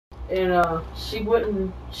and she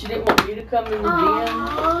didn't want me to come in the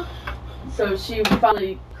gym. So she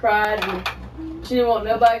finally cried, and she didn't want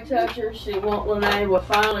nobody to touch her. She didn't want Lene. Well,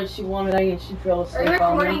 finally she wanted me, and she fell asleep. Are you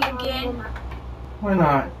recording again? Why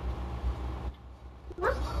not?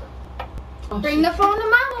 Bring the phone to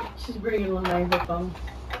Mama. She's bringing Lene her phone.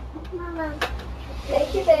 Mama.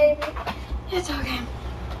 Thank you, baby. It's okay.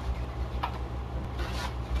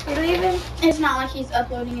 Are you leaving? It's not like he's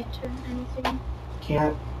uploading it to anything.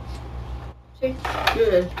 Can't. See?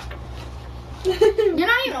 Good. You're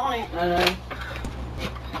not even on it. I know.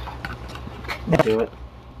 Do it.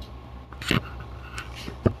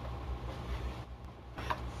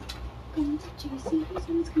 Did you see this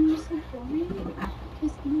one's gonna be so boring?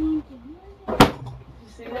 Because You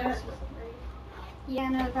see that? yeah,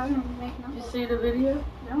 no, they're probably gonna make Did nothing. you see the video?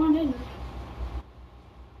 No, I didn't.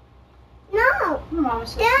 No. My mom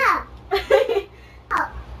was so Yeah.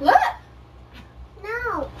 Look!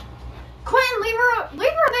 No. Quentin, leave her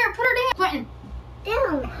there. Put her down. Quentin.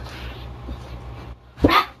 Down.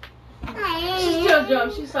 She still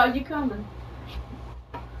jumped. She saw you coming.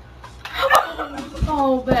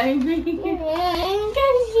 Oh, baby.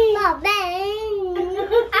 Oh, baby.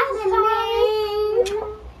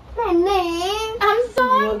 I'm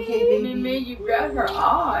sorry. You okay, baby? Mimi, you grabbed her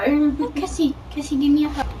eye. Kissy, give me a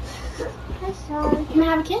hug. I'm sorry. Can I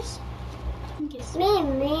have a kiss? Kiss.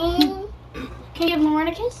 Mimi. Can you give Lauren a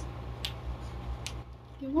kiss?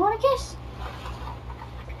 Give Lauren a kiss.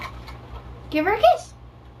 Give her a kiss.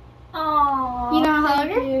 Aww. You gonna hug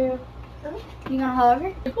her? You. You gonna hug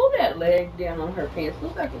her? Pull that leg down on her pants.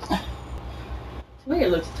 Looks like it's. To me, it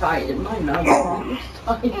looks tight. It might not. It looks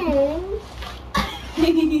tight.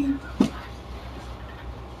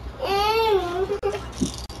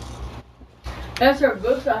 That's her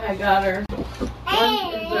books I had got her.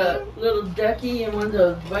 One is a little ducky and one's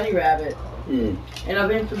a bunny rabbit. Mm. And I've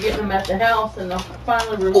been forgetting them at the house, and I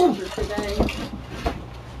finally remembered today.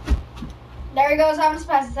 There he goes, having to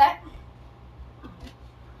pass the set.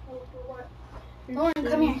 Lauren,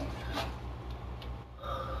 come here.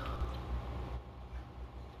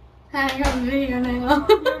 You're on video now.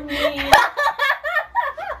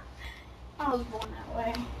 I was born that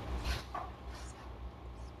way.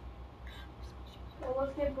 Well,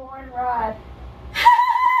 let's get born ride.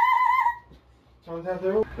 Someone's have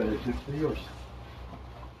their own, but it's good for yours.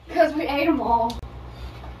 Because we ate them all.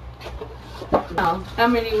 Oh, how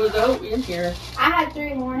many was in here? I had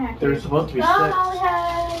 3, Lauren had 2. There's supposed to be No, 6. I only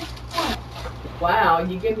had 1. Wow,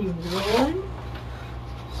 you give me one?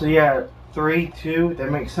 So yeah, 3, 2. That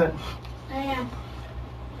makes sense. I am.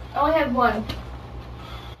 I only had 1.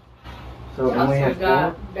 So I only also have 4.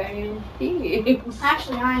 got damn pigs.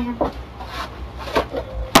 Actually, I am.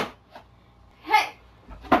 Hey!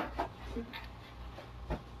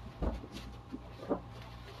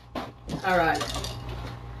 Alright.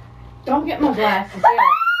 Don't get my glasses. Yeah.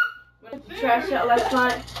 When I took the trash out last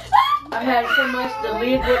night, I had so much the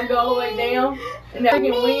lid wouldn't go all the way down. And that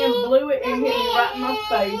freaking wind blew it and hit me right in my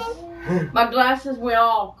face. My glasses went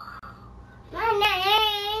all.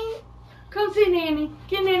 Come see Nanny.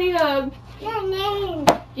 Give Nanny a hug.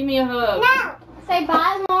 Give me a hug. Say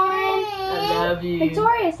bye, Lauren. I love you.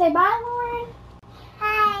 Victoria, say bye, Lauren.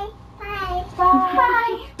 Hi. Hi.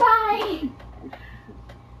 Bye. Bye.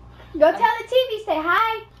 Go tell the TV, say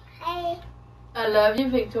hi. Hi. I love you,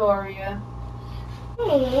 Victoria. I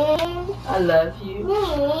love you.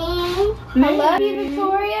 I love you,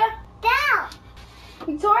 Victoria. Down.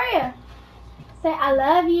 Victoria, say I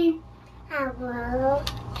love you. Hello.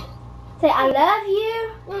 Say I love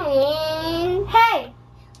you. Hey,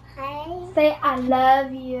 Hi. say I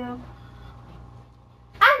love you.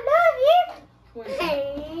 I love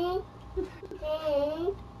you.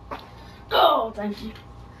 Oh, thank you.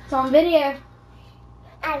 It's on video.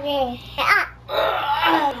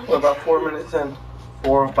 We're about 4 minutes in.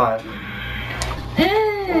 4 or 5.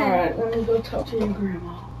 Alright, let me go talk to your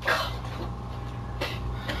grandma.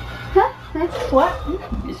 Huh? What?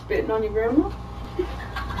 You spitting on your grandma?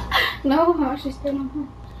 No, I'm actually spitting on her.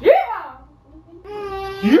 Yeah!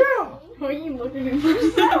 Yeah! Why are you looking at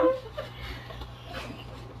yourself?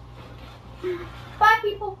 Bye,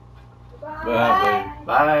 people. Bye,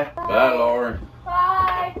 Bye. Bye, Lauren.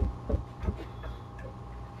 Bye.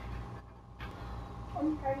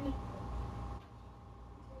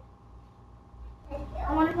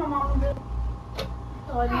 I wonder if my mom will do it.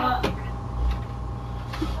 Oh, I'm not.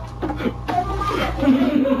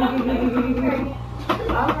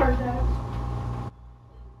 I've heard that.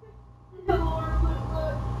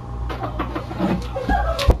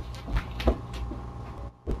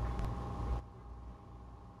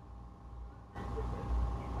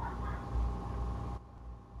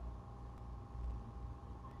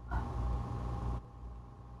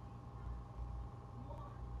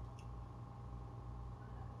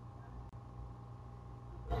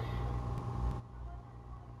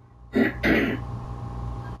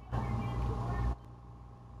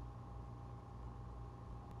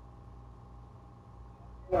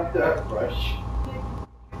 like that brush.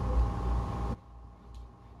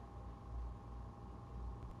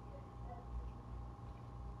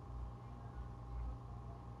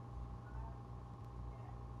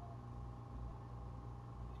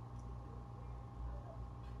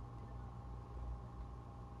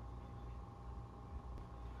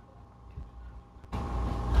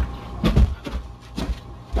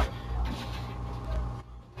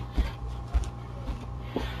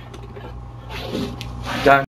 Done.